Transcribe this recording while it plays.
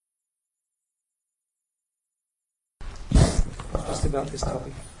asked about this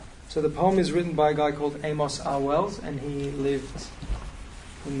topic. So the poem is written by a guy called Amos R. Wells, and he lived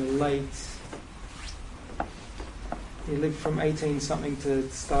in the he lived from 18-something to the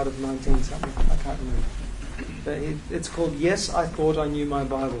start of 19-something. I can't remember. But it's called Yes, I Thought I Knew My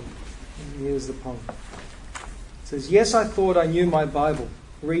Bible. And here's the poem. It says, yes, I thought I knew my Bible,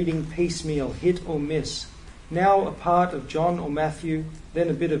 reading piecemeal, hit or miss. Now a part of John or Matthew, then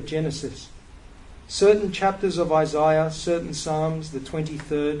a bit of Genesis. Certain chapters of Isaiah, certain Psalms, the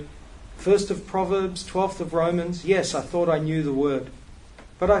 23rd, first of Proverbs, 12th of Romans. Yes, I thought I knew the word.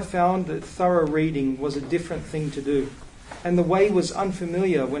 But I found that thorough reading was a different thing to do, and the way was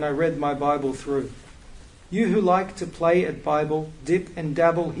unfamiliar when I read my Bible through. You who like to play at Bible, dip and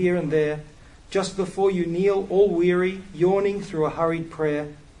dabble here and there, just before you kneel all weary, yawning through a hurried prayer,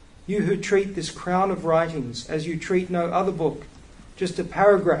 you who treat this crown of writings as you treat no other book, just a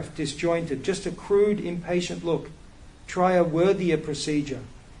paragraph disjointed, just a crude, impatient look, try a worthier procedure,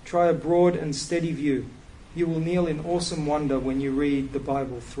 try a broad and steady view. You will kneel in awesome wonder when you read the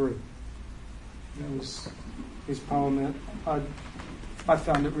Bible through. That was his poem. I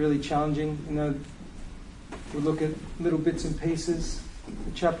found it really challenging. We look at little bits and pieces,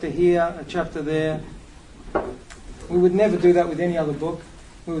 a chapter here, a chapter there. We would never do that with any other book.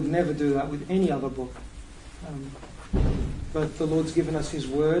 We would never do that with any other book. But the Lord's given us His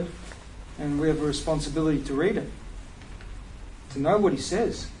Word, and we have a responsibility to read it, to know what He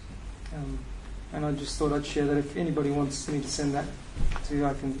says. And I just thought I'd share that. If anybody wants me to send that to you,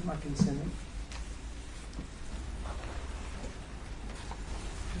 I can send it.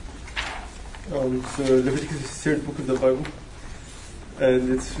 So Leviticus is the third book of the Bible, and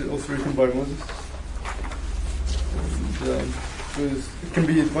it's also written by Moses. And, it can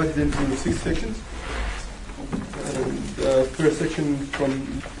be divided into 6 sections. And the first section from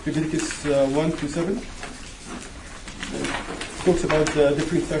Leviticus 1 to 7 talks about the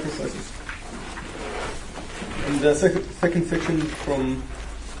different sacrifices. And the second section from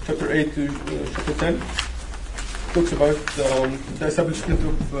chapter 8 to chapter 10 talks about the establishment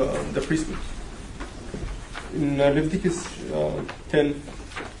of the priesthood. In Leviticus 10,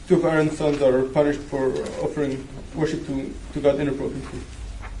 2 of Aaron's sons are punished for offering worship to God inappropriately.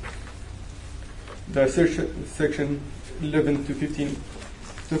 The third section, 11 to 15,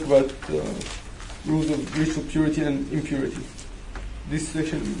 talk about rules of ritual purity and impurity. This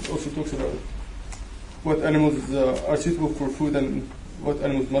section also talks about what animals are suitable for food and what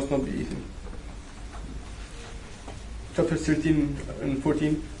animals must not be eaten. Chapter 13 and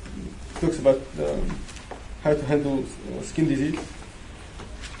 14 talks about how to handle skin disease.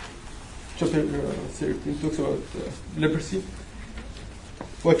 Chapter 13 talks about leprosy.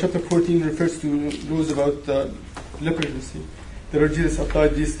 While chapter 14 refers to rules about leprosy, the Lord Jesus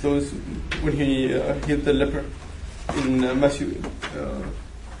applied these laws when He healed the leper in Matthew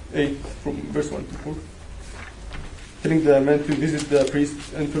 8 from verse 1 to 4. Telling the man to visit the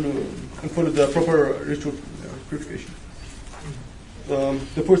priest and follow the proper ritual purification.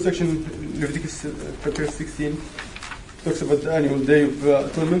 The fourth section, Leviticus chapter 16, talks about the annual day of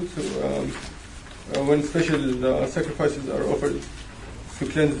atonement, when special sacrifices are offered to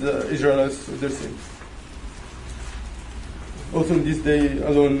cleanse the Israelites of their sin. Also, on this day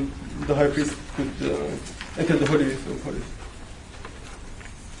alone, the high priest could enter the holiest of holies.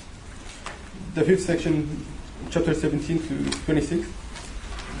 The fifth section, chapter 17 to 26,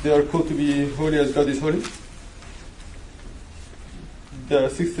 they are called to be holy as God is holy. The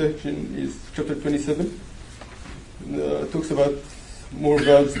sixth section is chapter 27. Talks about more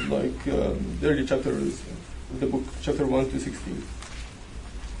vows like the early chapters of the book, chapter 1 to 16.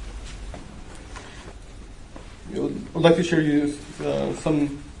 I'd like to share you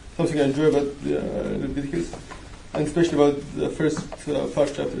something I enjoy about Leviticus, and especially about the first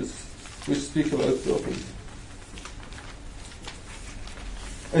 5 chapters, which speak about the offerings.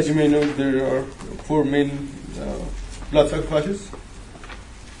 As you may know, there are 4 main blood sacrifices.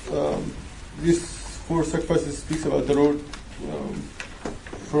 These 4 sacrifices speaks about the Lord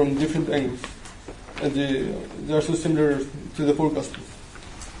from different angles, and they are so similar to the 4 Gospels.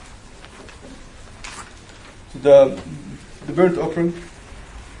 So the burnt offering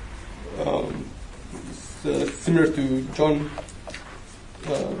is similar to John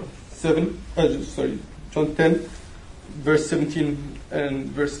 10, verse 17 and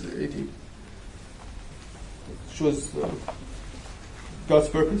verse 18. It shows God's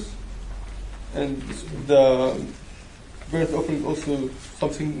purpose, and the burnt offering also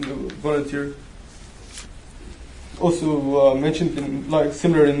something volunteer. Also mentioned in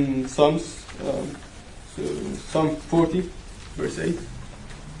similar in Psalms. So Psalm 40, verse 8,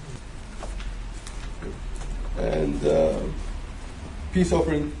 and peace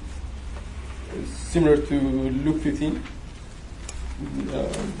offering is similar to Luke 15,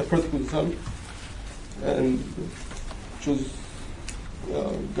 the prodigal son, and shows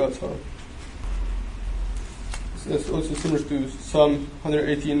God's heart. It's also similar to Psalm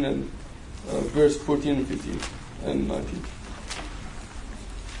 118 and verse 14 and 15 and 19.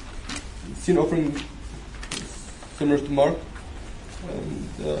 Sin offering is similar to Mark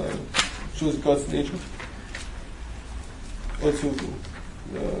and shows God's nature. Also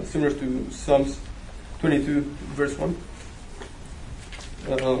similar to Psalms 22 verse 1.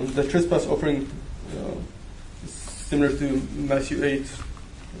 The trespass offering is similar to Matthew 8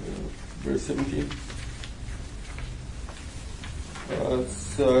 verse 17.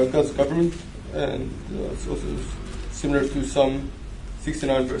 It's God's government, and it's also similar to Psalm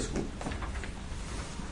 69 verse 4.